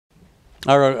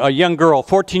or a young girl,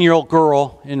 14-year-old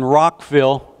girl in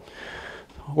Rockville,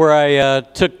 where I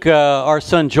took our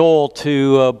son Joel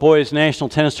to boys' national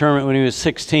tennis tournament when he was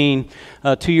 16,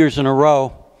 2 years in a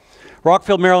row.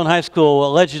 Rockville, Maryland High School,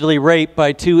 allegedly raped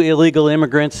by two illegal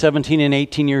immigrants, 17 and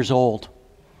 18 years old.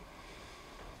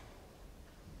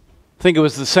 I think it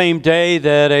was the same day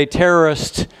that a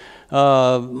terrorist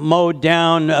mowed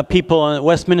down people on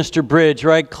Westminster Bridge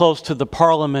right close to the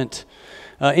Parliament,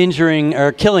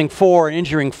 killing 4 and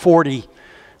injuring 40.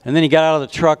 And then he got out of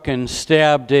the truck and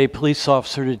stabbed a police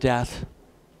officer to death.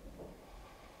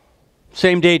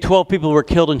 Same day, 12 people were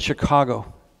killed in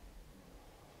Chicago.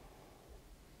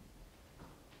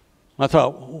 I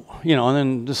thought, and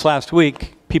then this last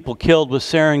week, people killed with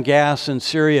sarin gas in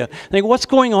Syria. I think, what's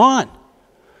going on?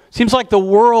 Seems like the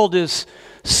world is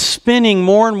spinning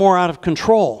more and more out of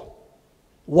control.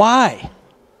 Why?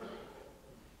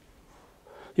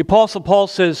 The Apostle Paul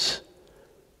says,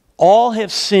 all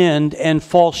have sinned and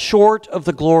fall short of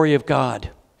the glory of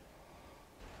God.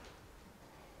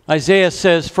 Isaiah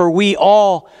says, for we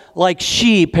all, like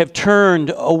sheep, have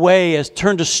turned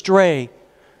astray.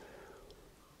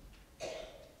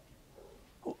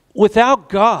 Without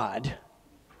God,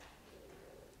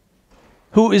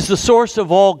 who is the source of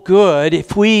all good,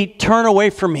 if we turn away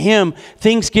from Him,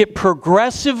 things get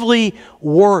progressively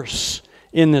worse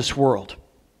in this world.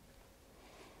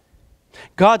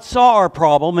 God saw our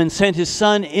problem and sent His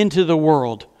Son into the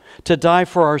world to die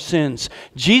for our sins.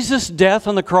 Jesus' death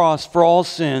on the cross for all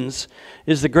sins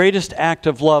is the greatest act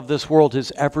of love this world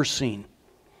has ever seen.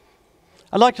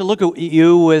 I'd like to look at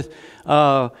you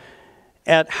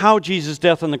at how Jesus'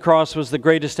 death on the cross was the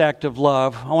greatest act of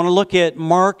love. I want to look at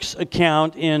Mark's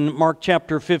account in Mark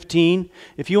chapter 15.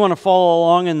 If you want to follow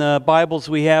along in the Bibles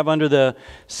we have under the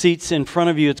seats in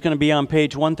front of you, it's going to be on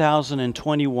page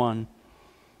 1021.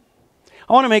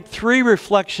 I want to make 3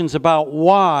 reflections about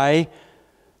why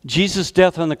Jesus'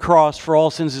 death on the cross for all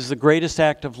sins is the greatest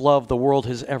act of love the world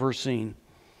has ever seen.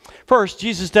 First,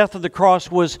 Jesus' death on the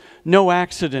cross was no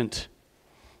accident.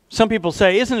 Some people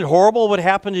say, isn't it horrible what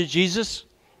happened to Jesus?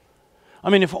 I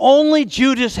mean, if only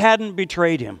Judas hadn't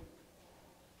betrayed Him.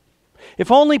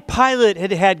 If only Pilate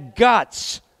had had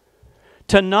guts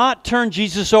to not turn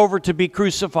Jesus over to be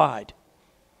crucified.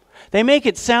 They make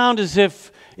it sound as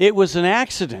if it was an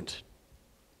accident.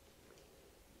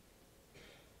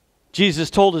 Jesus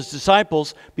told His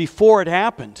disciples before it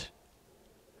happened.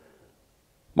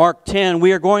 Mark 10,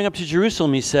 we are going up to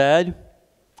Jerusalem, He said,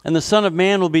 and the Son of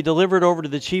Man will be delivered over to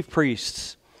the chief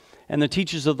priests and the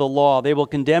teachers of the law. They will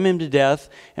condemn Him to death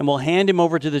and will hand Him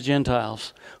over to the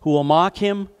Gentiles, who will mock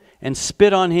Him and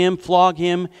spit on Him, flog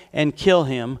Him, and kill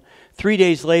Him. 3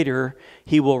 days later,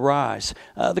 He will rise.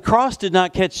 The cross did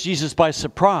not catch Jesus by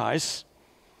surprise.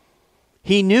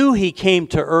 He knew He came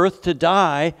to earth to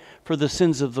die for the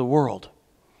sins of the world.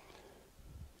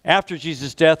 After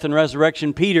Jesus' death and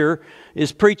resurrection, Peter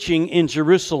is preaching in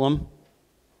Jerusalem.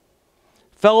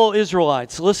 Fellow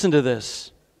Israelites, listen to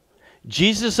this.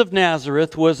 Jesus of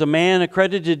Nazareth was a man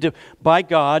accredited by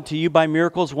God to you by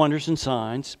miracles, wonders, and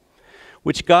signs,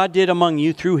 which God did among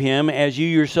you through Him, as you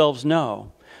yourselves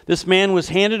know. This man was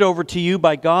handed over to you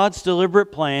by God's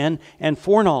deliberate plan and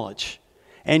foreknowledge.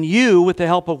 And you, with the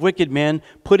help of wicked men,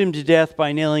 put Him to death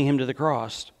by nailing Him to the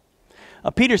cross.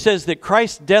 Peter says that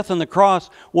Christ's death on the cross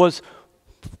was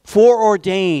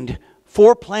foreordained,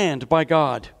 foreplanned by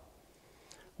God.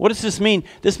 What does this mean?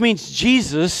 This means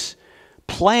Jesus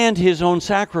planned His own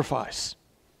sacrifice.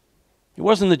 It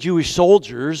wasn't the Jewish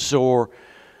soldiers or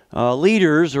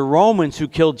leaders or Romans who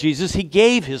killed Jesus. He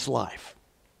gave His life.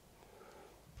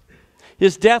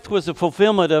 His death was a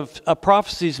fulfillment of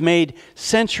prophecies made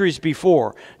centuries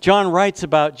before. John writes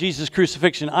about Jesus'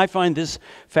 crucifixion. I find this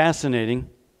fascinating.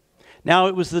 Now,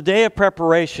 it was the day of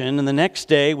preparation, and the next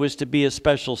day was to be a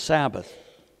special Sabbath.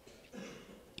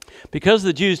 Because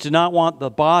the Jews did not want the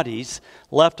bodies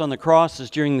left on the crosses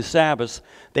during the Sabbath,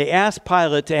 they asked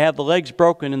Pilate to have the legs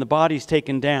broken and the bodies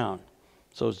taken down.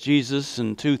 So it's Jesus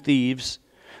and 2 thieves.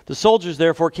 The soldiers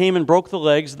therefore came and broke the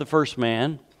legs of the first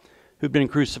man who'd been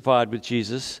crucified with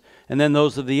Jesus, and then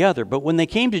those of the other. But when they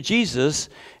came to Jesus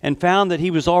and found that He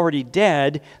was already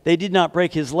dead, they did not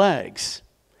break His legs.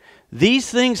 These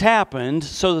things happened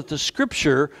so that the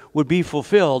Scripture would be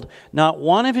fulfilled. Not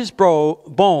one of His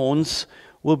bones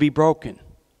will be broken.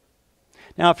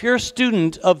 Now, if you're a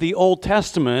student of the Old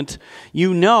Testament,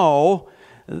 you know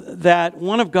that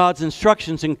one of God's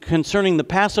instructions concerning the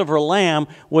Passover lamb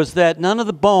was that none of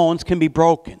the bones can be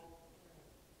broken.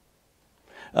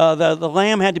 The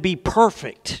lamb had to be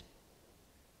perfect.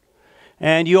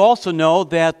 And you also know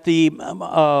that the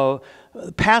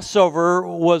Passover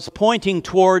was pointing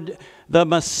toward the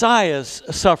Messiah's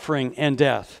suffering and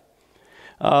death.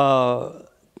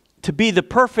 To be the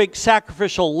perfect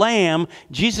sacrificial lamb,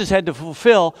 Jesus had to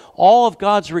fulfill all of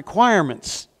God's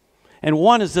requirements. And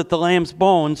one is that the lamb's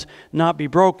bones not be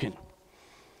broken.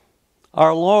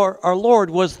 Our Lord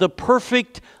was the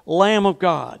perfect Lamb of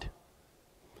God.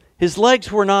 His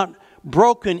legs were not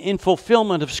broken in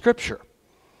fulfillment of Scripture.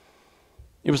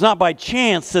 It was not by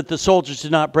chance that the soldiers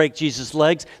did not break Jesus'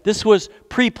 legs. This was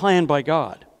pre-planned by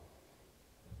God.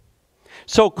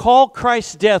 So call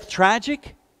Christ's death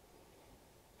tragic.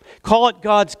 Call it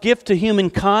God's gift to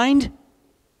humankind.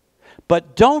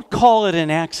 But don't call it an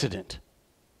accident.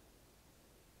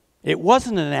 It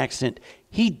wasn't an accident.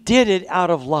 He did it out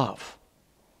of love.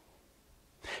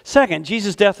 Second,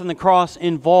 Jesus' death on the cross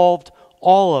involved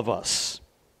all of us.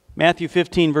 Matthew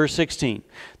 15, verse 16.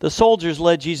 The soldiers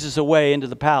led Jesus away into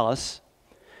the palace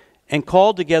and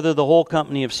called together the whole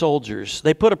company of soldiers.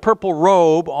 They put a purple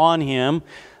robe on him,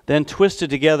 then twisted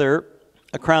together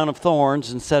a crown of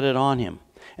thorns and set it on him.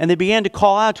 And they began to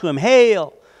call out to him,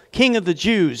 "Hail, King of the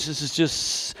Jews." This is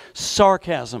just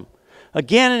sarcasm.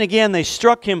 Again and again they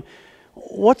struck him.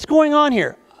 What's going on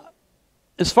here?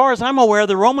 As far as I'm aware,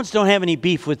 the Romans don't have any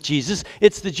beef with Jesus.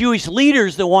 It's the Jewish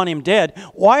leaders that want him dead.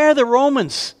 Why are the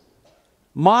Romans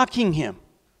mocking him?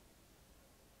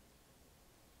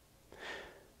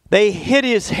 They hit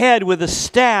his head with a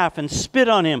staff and spit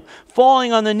on him.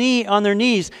 Falling on their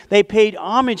knees, they paid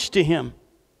homage to him.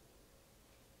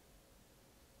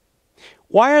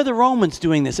 Why are the Romans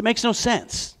doing this? It makes no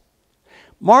sense.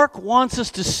 Mark wants us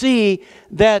to see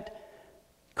that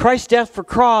Christ's death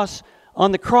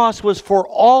on the cross was for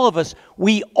all of us.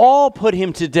 We all put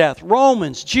him to death.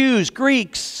 Romans, Jews,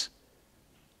 Greeks.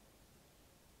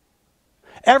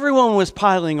 Everyone was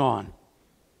piling on.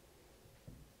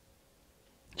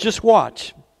 Just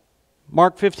watch.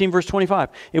 Mark 15, verse 25.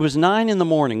 It was 9 in the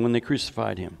morning when they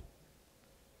crucified him.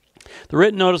 The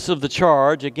written notice of the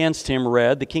charge against him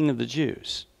read, "The King of the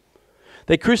Jews."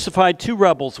 They crucified 2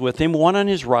 rebels with him, one on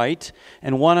his right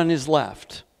and one on his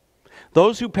left.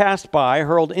 Those who passed by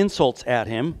hurled insults at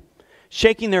him,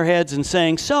 shaking their heads and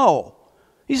saying, "So,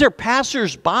 these are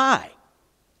passers-by."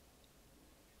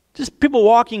 Just people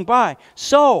walking by.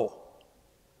 "So,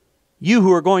 you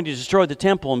who are going to destroy the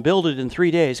temple and build it in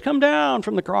 3 days, come down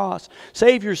from the cross,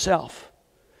 save yourself."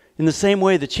 In the same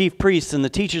way, the chief priests and the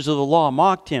teachers of the law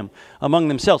mocked him among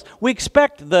themselves. We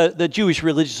expect the Jewish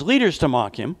religious leaders to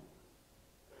mock him.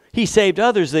 He saved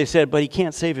others, they said, but he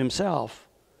can't save himself.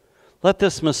 Let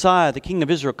this Messiah, the King of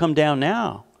Israel, come down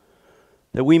now,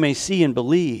 that we may see and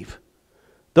believe.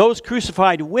 Those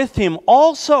crucified with him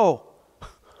also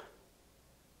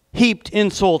heaped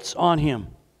insults on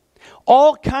him.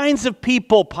 All kinds of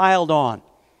people piled on.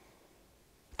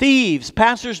 Thieves,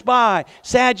 passers-by,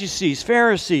 Sadducees,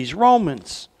 Pharisees,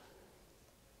 Romans.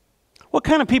 What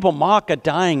kind of people mock a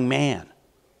dying man?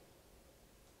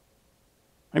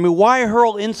 I mean, why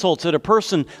hurl insults at a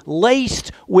person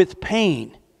laced with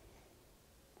pain?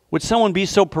 Would someone be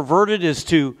so perverted as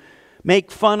to make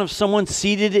fun of someone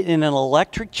seated in an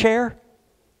electric chair?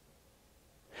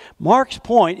 Mark's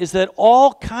point is that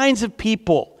all kinds of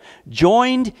people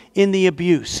joined in the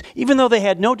abuse, even though they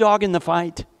had no dog in the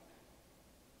fight.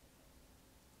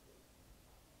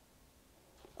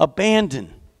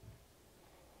 Abandon.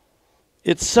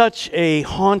 It's such a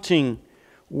haunting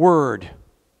word.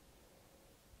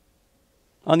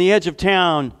 On the edge of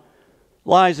town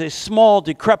lies a small,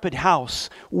 decrepit house.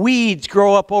 Weeds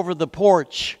grow up over the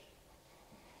porch.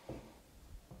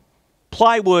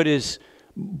 Plywood is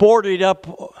boarding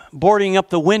up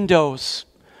the windows.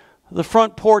 The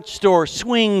front porch door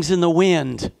swings in the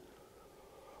wind.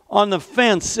 On the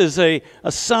fence is a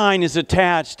sign is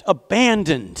attached,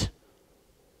 "Abandoned."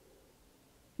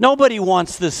 Nobody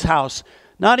wants this house,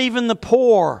 not even the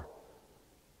poor.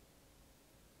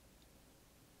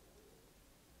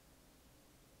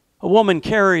 A woman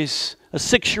carries a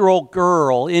 6-year-old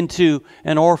girl into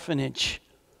an orphanage.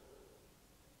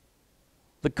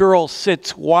 The girl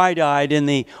sits wide-eyed in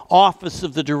the office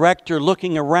of the director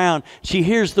looking around. She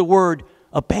hears the word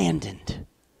abandoned.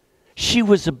 She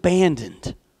was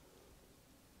abandoned.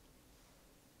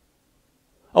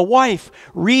 A wife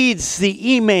reads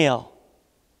the email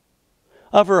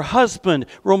of her husband,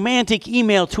 romantic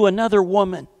email to another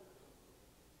woman.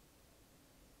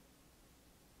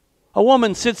 A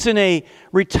woman sits in a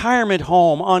retirement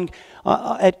home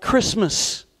at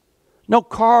Christmas. No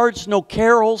cards, no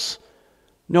carols,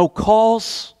 no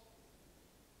calls.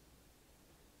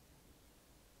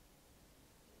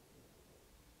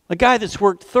 A guy that's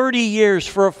worked 30 years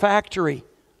for a factory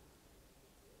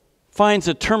finds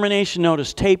a termination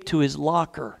notice taped to his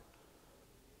locker.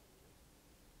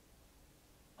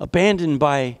 abandoned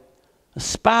by a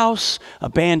spouse,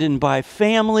 abandoned by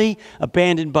family,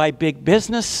 abandoned by big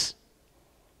business.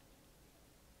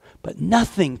 But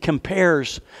nothing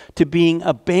compares to being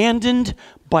abandoned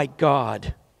by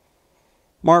God.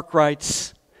 Mark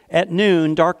writes, at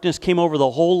noon, darkness came over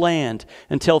the whole land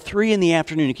until 3 p.m.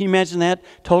 Can you imagine that?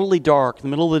 Totally dark, in the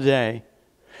middle of the day.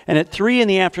 And at 3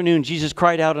 p.m, Jesus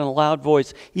cried out in a loud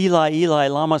voice, Eli, Eli,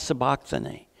 lama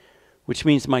sabachthani, which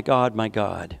means, my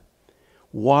God,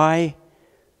 why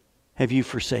have you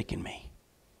forsaken me?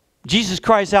 Jesus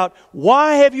cries out,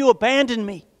 why have you abandoned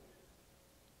me?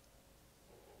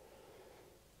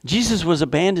 Jesus was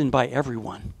abandoned by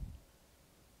everyone.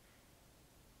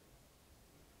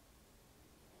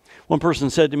 One person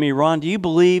said to me, Ron, do you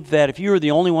believe that if you were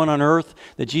the only one on earth,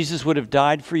 that Jesus would have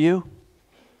died for you?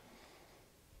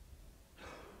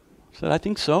 I said, I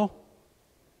think so.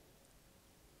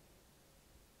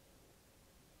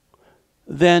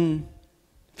 Then,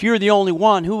 if you were the only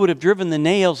one, who would have driven the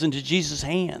nails into Jesus'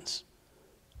 hands?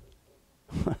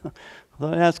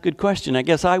 Well, that's a good question. I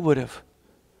guess I would have.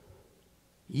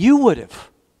 You would have.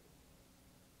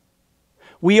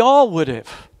 We all would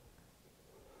have.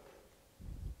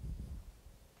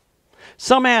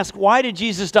 Some ask, why did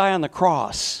Jesus die on the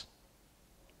cross?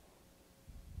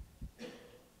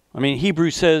 I mean,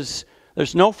 Hebrews says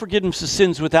there's no forgiveness of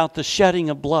sins without the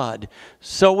shedding of blood.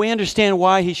 So we understand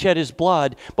why he shed his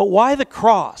blood, but why the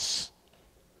cross?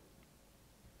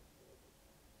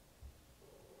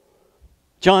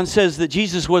 John says that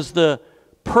Jesus was the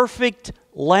perfect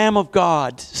Lamb of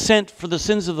God sent for the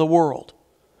sins of the world.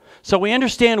 So we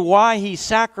understand why he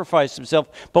sacrificed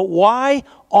himself, but why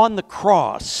on the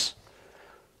cross?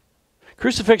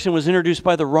 Crucifixion was introduced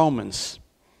by the Romans.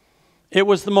 It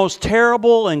was the most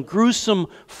terrible and gruesome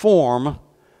form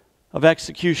of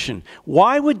execution.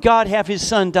 Why would God have his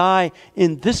son die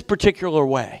in this particular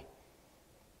way?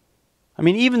 I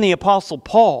mean, even the Apostle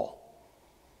Paul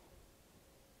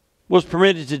was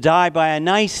permitted to die by a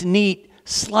nice, neat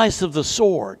slice of the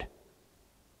sword.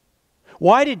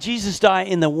 Why did Jesus die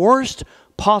in the worst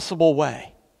possible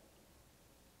way?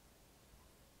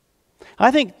 I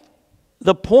think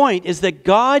the point is that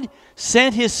God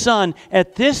sent his son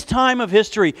at this time of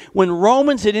history when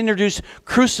Romans had introduced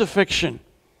crucifixion.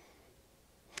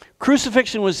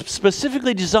 Crucifixion was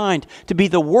specifically designed to be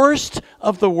the worst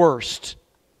of the worst.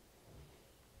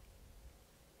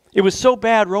 It was so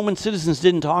bad Roman citizens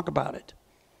didn't talk about it.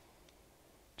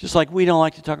 Just like we don't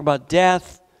like to talk about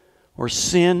death or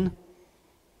sin.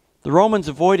 The Romans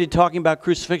avoided talking about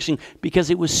crucifixion because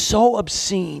it was so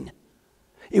obscene.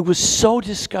 It was so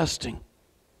disgusting.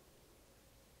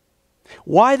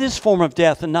 Why this form of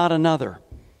death and not another?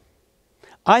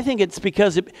 I think it's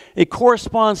because it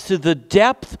corresponds to the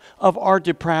depth of our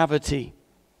depravity.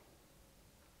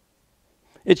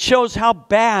 It shows how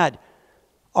bad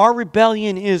our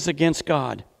rebellion is against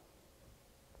God.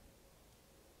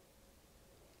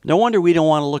 No wonder we don't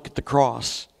want to look at the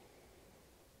cross.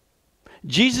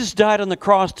 Jesus died on the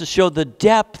cross to show the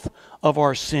depth of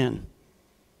our sin.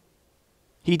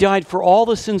 He died for all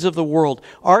the sins of the world.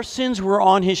 Our sins were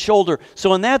on his shoulder.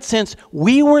 So in that sense,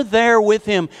 we were there with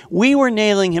him. We were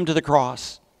nailing him to the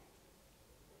cross.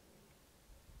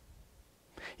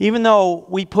 Even though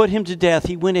we put him to death,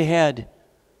 he went ahead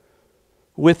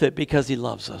with it because he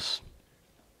loves us.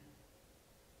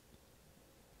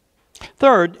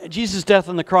 Third, Jesus' death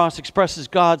on the cross expresses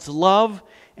God's love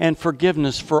and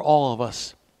forgiveness for all of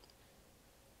us.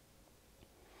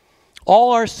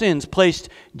 All our sins placed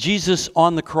Jesus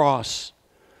on the cross.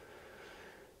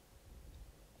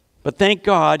 But thank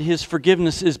God, his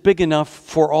forgiveness is big enough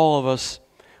for all of us.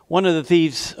 One of the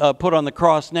thieves put on the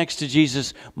cross next to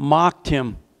Jesus mocked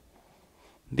him.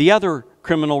 The other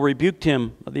criminal rebuked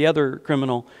him,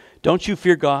 don't you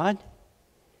fear God?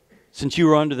 Since you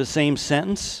are under the same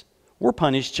sentence, we're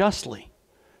punished justly,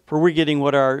 for we're getting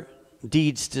what our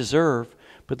deeds deserve,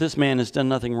 but this man has done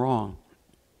nothing wrong.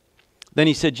 Then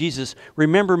he said, Jesus,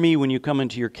 remember me when you come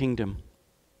into your kingdom.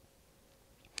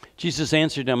 Jesus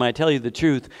answered him, I tell you the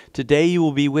truth, today you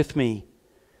will be with me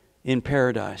in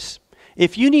paradise.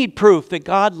 If you need proof that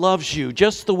God loves you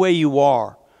just the way you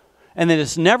are, and that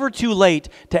it's never too late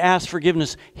to ask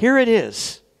forgiveness, here it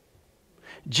is.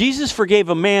 Jesus forgave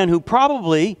a man who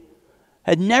probably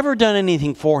had never done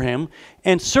anything for him,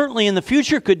 and certainly in the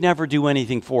future could never do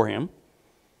anything for him.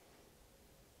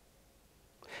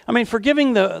 I mean,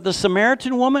 forgiving the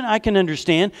Samaritan woman, I can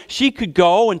understand. She could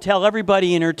go and tell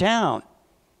everybody in her town.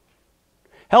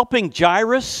 Helping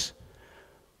Jairus,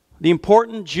 the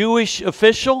important Jewish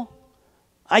official,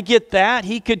 I get that.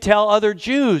 He could tell other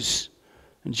Jews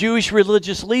and Jewish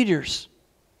religious leaders.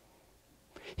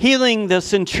 healing the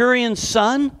centurion's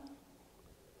son?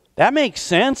 That makes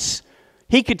sense.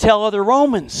 He could tell other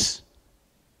Romans.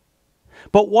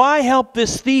 But why help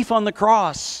this thief on the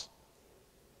cross?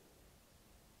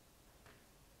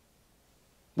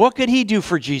 What could he do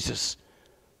for Jesus?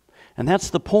 And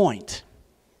that's the point.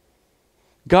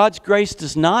 God's grace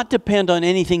does not depend on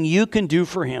anything you can do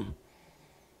for him.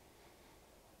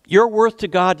 Your worth to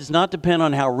God does not depend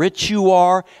on how rich you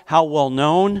are, how well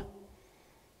known,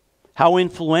 how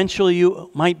influential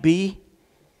you might be.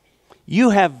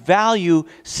 You have value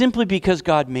simply because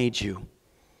God made you.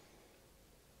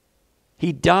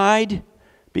 He died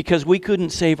because we couldn't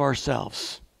save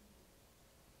ourselves.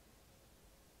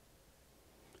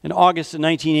 In August of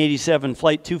 1987,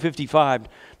 Flight 255,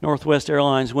 Northwest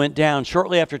Airlines, went down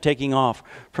shortly after taking off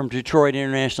from Detroit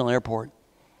International Airport.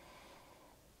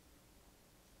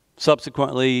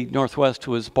 Subsequently, Northwest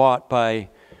was bought by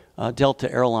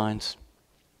Delta Airlines.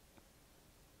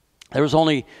 There was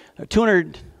only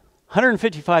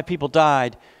 155 people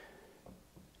died,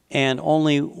 and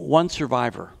only one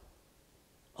survivor,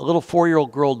 a little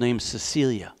 4-year-old girl named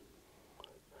Cecilia.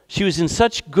 She was in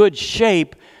such good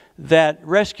shape that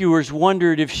rescuers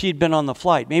wondered if she'd been on the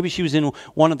flight. Maybe she was in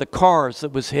one of the cars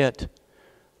that was hit.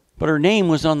 But her name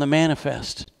was on the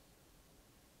manifest.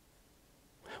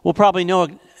 We'll probably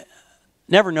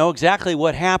never know exactly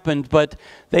what happened, but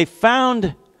they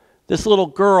found this little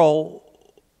girl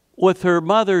with her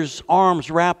mother's arms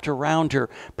wrapped around her.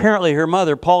 Apparently her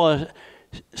mother, Paula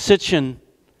Sitchin,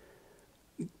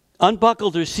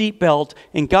 unbuckled her seatbelt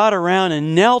and got around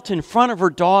and knelt in front of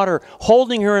her daughter,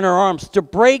 holding her in her arms to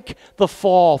break the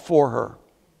fall for her.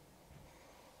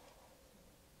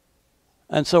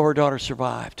 And so her daughter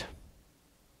survived.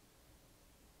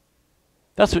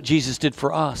 That's what Jesus did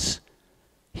for us.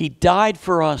 He died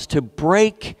for us to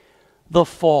break the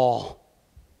fall.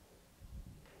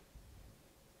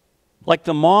 Like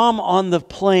the mom on the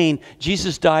plane,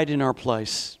 Jesus died in our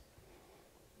place.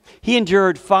 He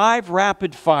endured 5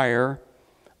 rapid-fire,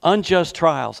 unjust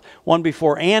trials. One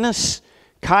before Annas,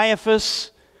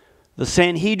 Caiaphas, the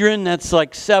Sanhedrin, that's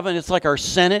like 7, it's like our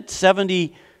Senate,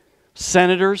 70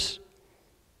 senators.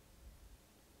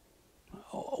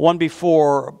 One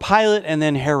before Pilate and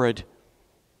then Herod.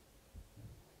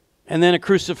 And then a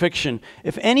crucifixion.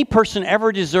 If any person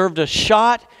ever deserved a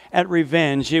shot at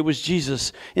revenge, it was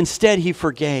Jesus. Instead, he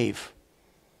forgave.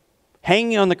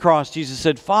 Hanging on the cross, Jesus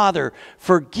said, "Father,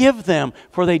 forgive them,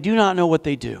 for they do not know what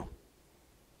they do."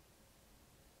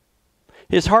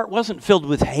 His heart wasn't filled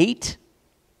with hate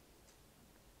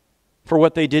for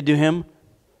what they did to him,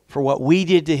 for what we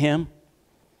did to him.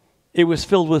 It was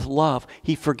filled with love.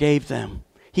 He forgave them.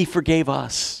 He forgave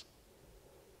us.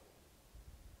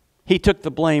 He took the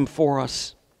blame for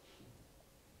us.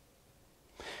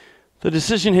 The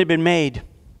decision had been made.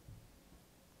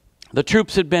 The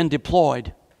troops had been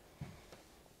deployed.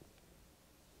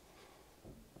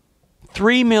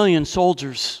 3 million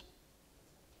soldiers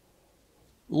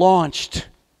launched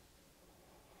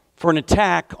for an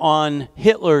attack on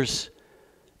Hitler's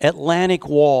Atlantic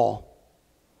Wall.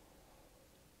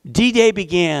 D-Day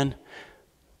began,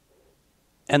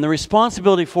 and the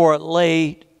responsibility for it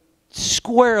lay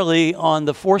squarely on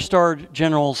the 4-star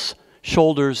general's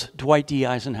shoulders, Dwight D.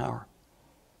 Eisenhower.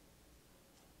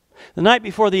 The night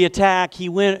before the attack, he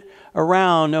went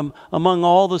around among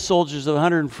all the soldiers of the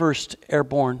 101st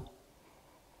Airborne,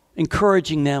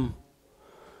 encouraging them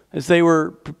as they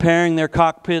were preparing their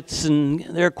cockpits and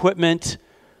their equipment.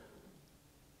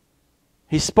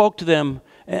 He spoke to them,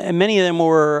 and many of them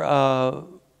were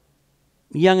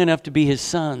young enough to be his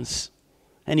sons,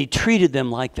 and he treated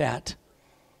them like that.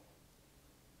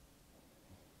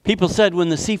 People said when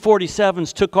the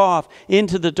C-47s took off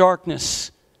into the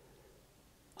darkness,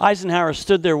 Eisenhower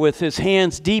stood there with his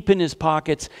hands deep in his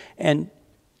pockets and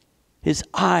his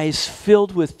eyes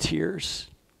filled with tears.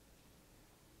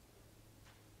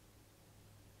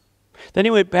 Then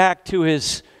he went back to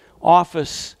his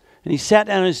office and he sat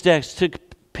down at his desk, took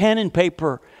pen and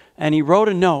paper, and he wrote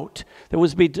a note that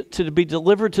was to be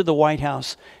delivered to the White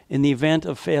House in the event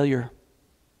of failure.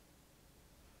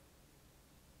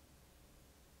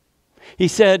 He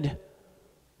said,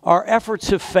 "Our efforts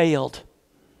have failed.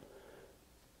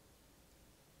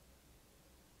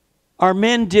 Our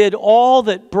men did all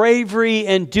that bravery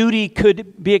and duty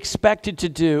could be expected to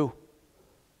do.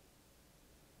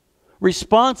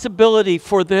 Responsibility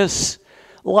for this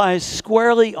lies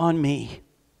squarely on me.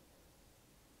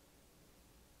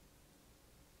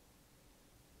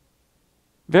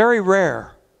 Very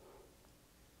rare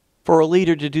for a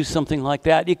leader to do something like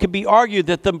that. It could be argued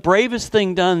that the bravest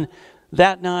thing done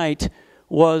that night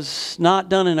was not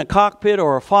done in a cockpit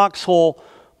or a foxhole,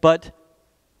 but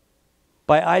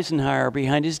by Eisenhower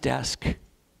behind his desk,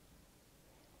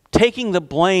 taking the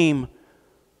blame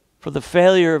for the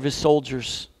failure of his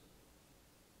soldiers.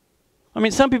 I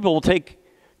mean, some people will take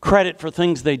credit for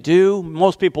things they do.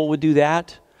 Most people would do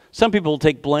that. Some people will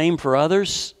take blame for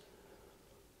others.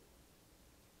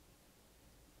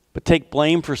 But take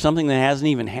blame for something that hasn't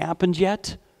even happened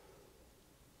yet?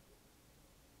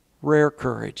 Rare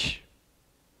courage.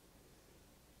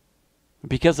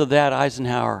 Because of that,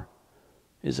 Eisenhower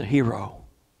is a hero.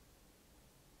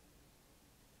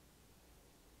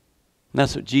 And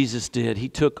that's what Jesus did. He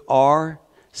took our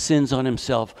sins on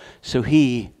himself, so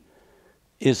he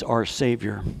is our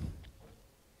Savior.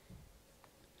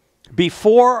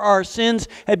 Before our sins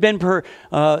had been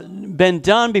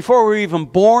done, before we were even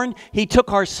born, he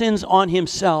took our sins on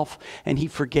himself and he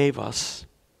forgave us.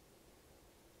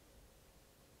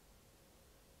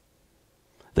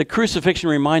 The crucifixion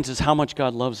reminds us how much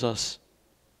God loves us.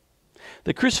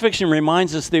 The crucifixion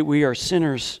reminds us that we are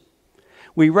sinners.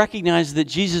 We recognize that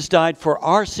Jesus died for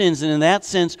our sins, and in that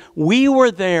sense, we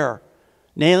were there,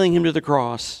 nailing him to the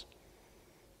cross.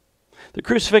 The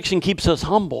crucifixion keeps us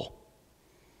humble.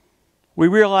 We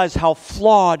realize how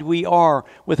flawed we are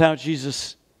without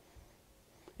Jesus.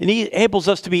 And he enables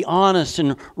us to be honest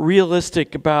and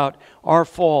realistic about our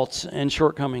faults and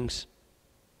shortcomings.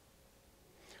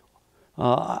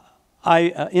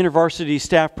 InterVarsity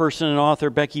staff person and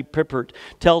author Becky Pippert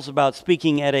tells about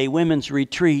speaking at a women's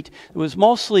retreat. It was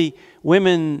mostly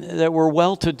women that were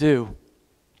well-to-do.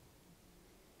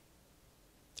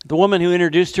 The woman who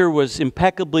introduced her was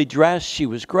impeccably dressed. She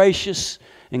was gracious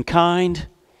and kind.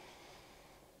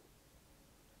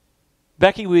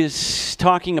 Becky was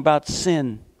talking about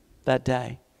sin that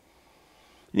day.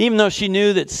 And even though she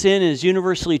knew that sin is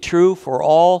universally true for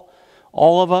all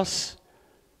of us,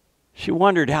 she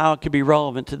wondered how it could be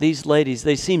relevant to these ladies.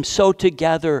 They seemed so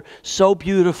together, so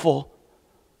beautiful.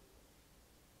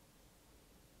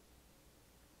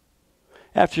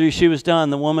 After she was done,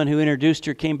 the woman who introduced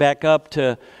her came back up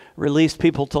to release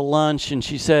people to lunch, and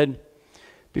she said,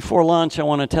 "Before lunch, I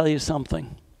want to tell you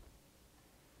something."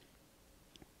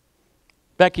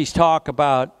 Becky's talk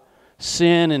about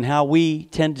sin and how we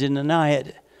tend to deny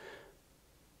it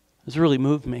has really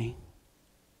moved me.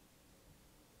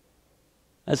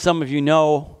 As some of you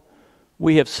know,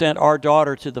 we have sent our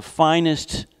daughter to the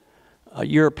finest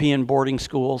European boarding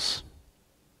schools.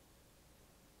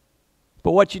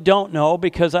 But what you don't know,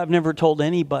 because I've never told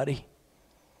anybody,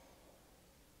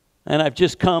 and I've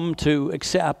just come to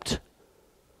accept,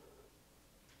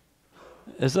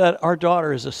 is that our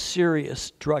daughter is a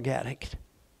serious drug addict.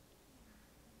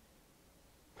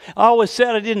 I always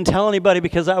said I didn't tell anybody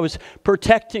because I was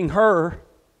protecting her.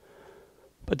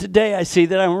 But today I see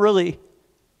that I'm really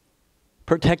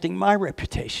protecting my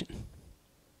reputation.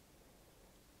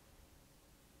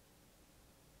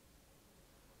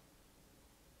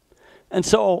 And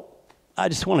so I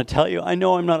just want to tell you, I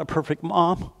know I'm not a perfect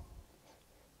mom.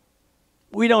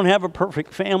 We don't have a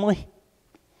perfect family.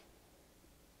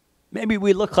 Maybe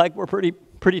we look like we're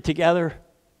pretty together.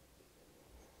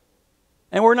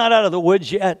 And we're not out of the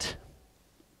woods yet.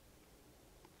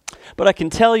 But I can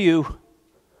tell you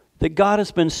that God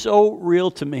has been so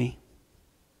real to me.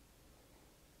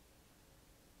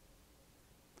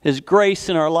 His grace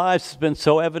in our lives has been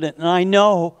so evident. And I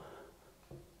know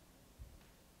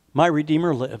my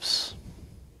Redeemer lives.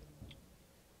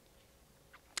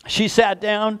 She sat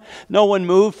down. No one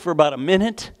moved for about a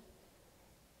minute.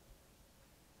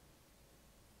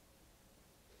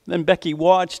 Then Becky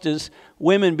watched as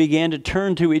women began to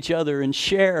turn to each other and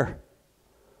share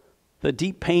the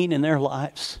deep pain in their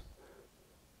lives.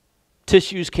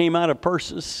 Tissues came out of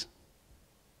purses.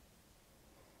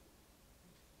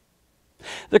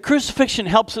 The crucifixion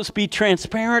helps us be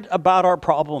transparent about our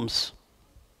problems.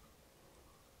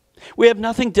 We have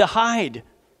nothing to hide.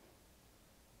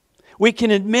 We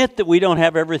can admit that we don't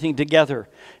have everything together,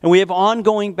 and we have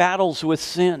ongoing battles with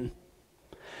sin.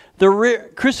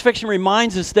 The crucifixion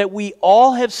reminds us that we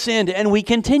all have sinned and we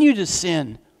continue to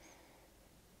sin.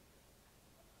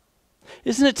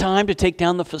 Isn't it time to take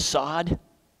down the facade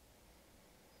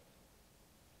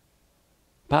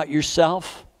about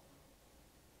yourself,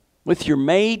 with your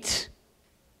mate,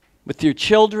 with your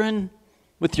children,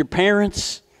 with your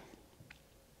parents,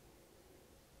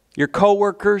 your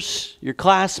coworkers, your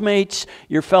classmates,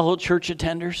 your fellow church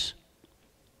attenders?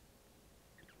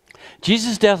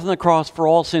 Jesus' death on the cross for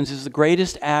all sins is the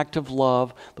greatest act of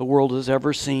love the world has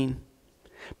ever seen.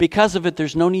 Because of it,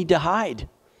 there's no need to hide.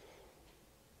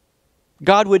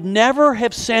 God would never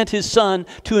have sent his Son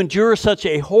to endure such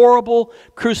a horrible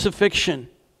crucifixion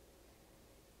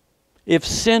if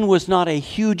sin was not a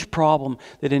huge problem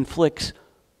that inflicts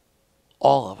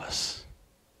All of us.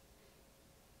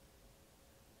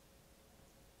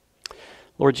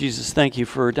 Lord Jesus, thank you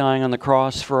for dying on the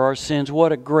cross for our sins.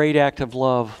 What a great act of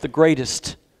love, the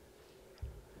greatest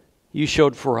you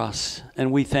showed for us,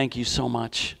 and we thank you so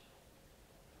much.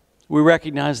 We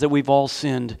recognize that we've all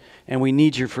sinned, and we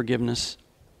need your forgiveness.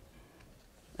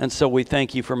 And so we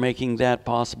thank you for making that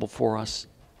possible for us.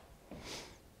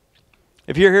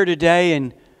 If you're here today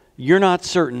and you're not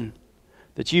certain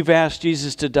that you've asked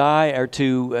Jesus to die or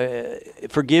to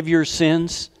forgive your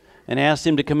sins and asked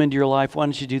him to come into your life, why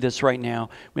don't you do this right now?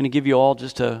 I'm going to give you all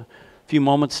just a few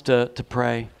moments to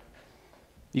pray.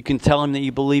 You can tell him that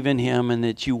you believe in him and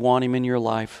that you want him in your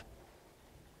life.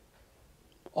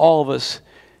 All of us,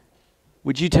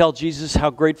 would you tell Jesus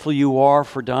how grateful you are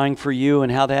for dying for you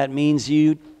and how that means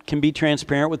you can be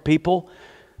transparent with people?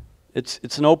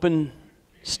 It's an open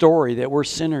story that we're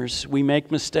sinners. We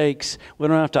make mistakes. We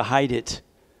don't have to hide it.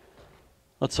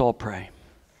 Let's all pray.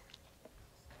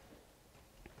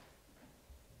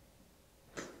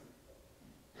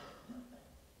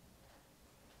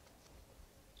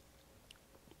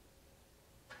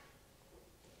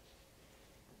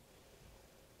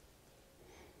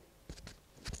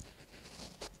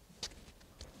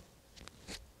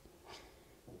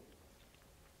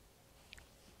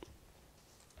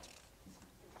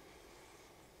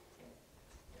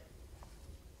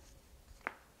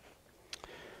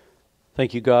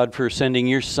 Thank you, God, for sending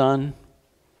your Son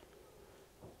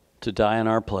to die in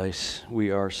our place.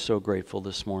 We are so grateful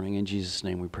this morning. In Jesus'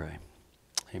 name we pray.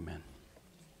 Amen.